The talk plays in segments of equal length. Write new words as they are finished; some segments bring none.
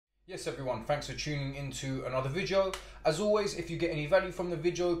Yes everyone, thanks for tuning into another video. As always, if you get any value from the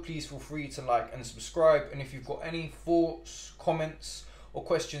video, please feel free to like and subscribe. And if you've got any thoughts, comments or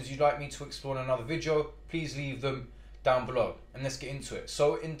questions you'd like me to explore in another video, please leave them down below and let's get into it.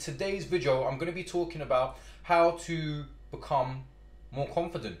 So in today's video, I'm going to be talking about how to become more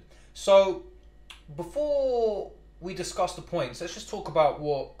confident. So before we discuss the points, let's just talk about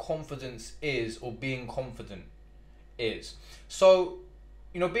what confidence is, or being confident is. So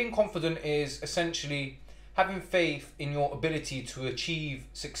being confident is essentially having faith in your ability to achieve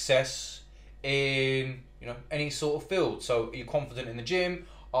success in, any sort of field. So are you confident in the gym?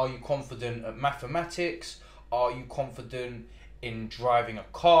 Are you confident at mathematics? Are you confident in driving a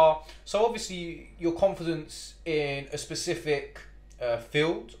car? So obviously your confidence in a specific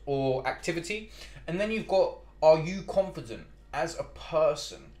field or activity. And then you've got, are you confident as a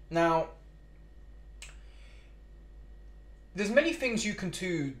person? Now, there's many things you can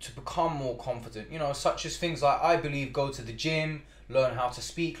do to become more confident, such as things like, I believe, go to the gym, learn how to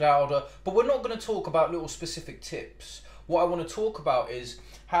speak louder, but we're not going to talk about little specific tips. What I want to talk about is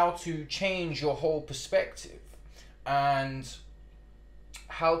how to change your whole perspective and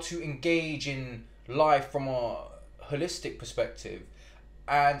how to engage in life from a holistic perspective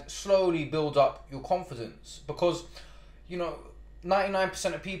and slowly build up your confidence. Because,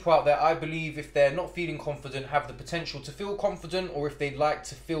 99% of people out there, I believe, if they're not feeling confident, have the potential to feel confident, or if they'd like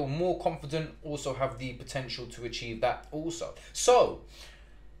to feel more confident, also have the potential to achieve that also. So,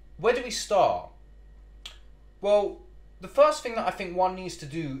 where do we start? Well, the first thing that I think one needs to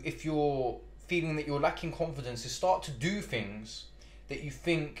do if you're feeling that you're lacking confidence is start to do things that you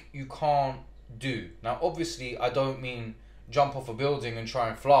think you can't do. Now, obviously, I don't mean jump off a building and try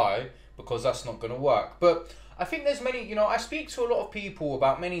and fly, because that's not going to work. But I think there's many, I speak to a lot of people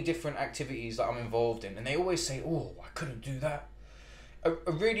about many different activities that I'm involved in, and they always say, oh, I couldn't do that.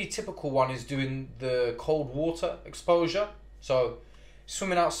 A really typical one is doing the cold water exposure. So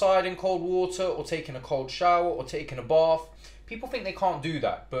swimming outside in cold water, or taking a cold shower, or taking a bath. People think they can't do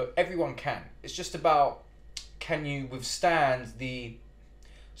that, but everyone can. It's just about, can you withstand the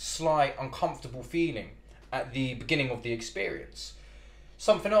slight uncomfortable feeling at the beginning of the experience?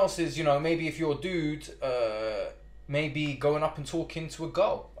 Something else is, maybe if you're a dude, maybe going up and talking to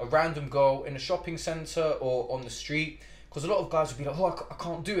a random girl in a shopping centre or on the street. Because a lot of guys would be like, oh, I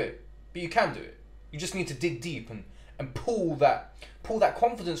can't do it. But you can do it. You just need to dig deep and pull that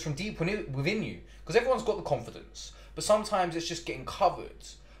confidence from deep within you. Because everyone's got the confidence. But sometimes it's just getting covered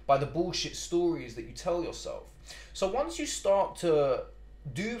by the bullshit stories that you tell yourself. So once you start to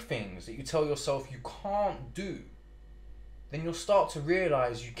do things that you tell yourself you can't do, then you'll start to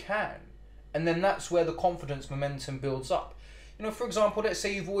realize you can. And then that's where the confidence momentum builds up. For example, let's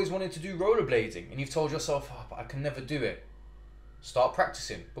say you've always wanted to do rollerblading and you've told yourself, oh, but I can never do it. Start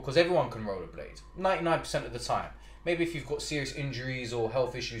practicing, because everyone can rollerblade 99% of the time. Maybe if you've got serious injuries or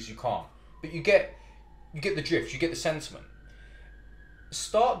health issues, you can't. But you get the drift, you get the sentiment.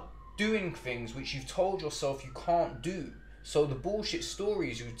 Start doing things which you've told yourself you can't do. So the bullshit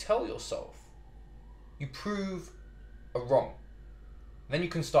stories you tell yourself, you prove are wrong. Then you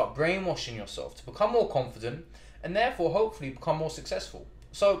can start brainwashing yourself to become more confident and therefore hopefully become more successful.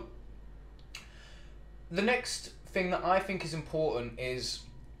 So the next thing that I think is important is,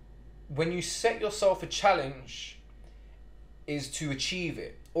 when you set yourself a challenge, is to achieve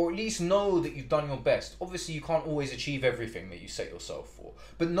it, or at least know that you've done your best. Obviously you can't always achieve everything that you set yourself for,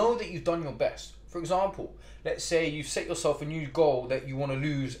 but know that you've done your best. For example, let's say you've set yourself a new goal that you want to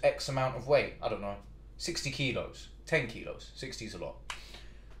lose X amount of weight. I don't know, 60 kilos. 10 kilos, 60 is a lot.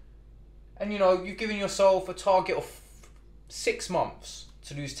 And you've given yourself a target of 6 months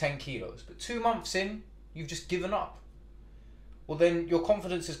to lose 10 kilos, but 2 months in, you've just given up. Well, then your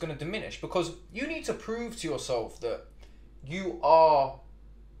confidence is going to diminish, because you need to prove to yourself that you are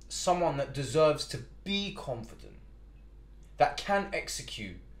someone that deserves to be confident, that can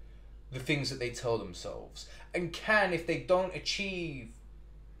execute the things that they tell themselves, and can, if they don't achieve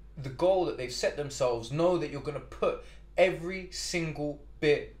the goal that they've set themselves, know that you're going to put every single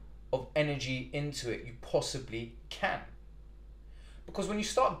bit of energy into it you possibly can. Because when you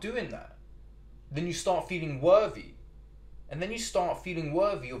start doing that, then you start feeling worthy, and then you start feeling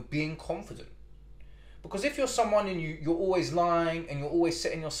worthy of being confident. Because if you're someone and you're always lying and you're always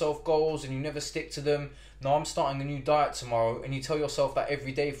setting yourself goals and you never stick to them, no, I'm starting a new diet tomorrow, and you tell yourself that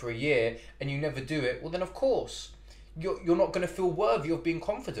every day for a year and you never do it, well then of course you're not going to feel worthy of being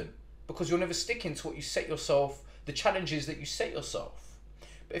confident, because you're never sticking to what you set yourself, the challenges that you set yourself.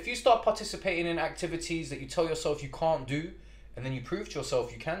 But if you start participating in activities that you tell yourself you can't do, and then you prove to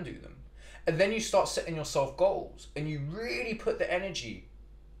yourself you can do them, and then you start setting yourself goals and you really put the energy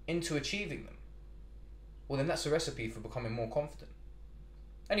into achieving them, well then that's a recipe for becoming more confident.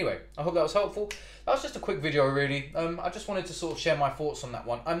 Anyway, I hope that was helpful. That was just a quick video really. I just wanted to sort of share my thoughts on that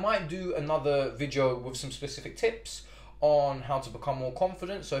one. I might do another video with some specific tips on how to become more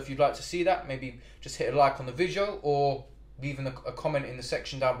confident. So if you'd like to see that, maybe just hit a like on the video or leaving a comment in the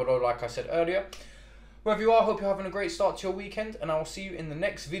section down below like I said earlier. Wherever you are, I hope you're having a great start to your weekend, and I will see you in the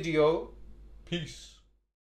next video. Peace.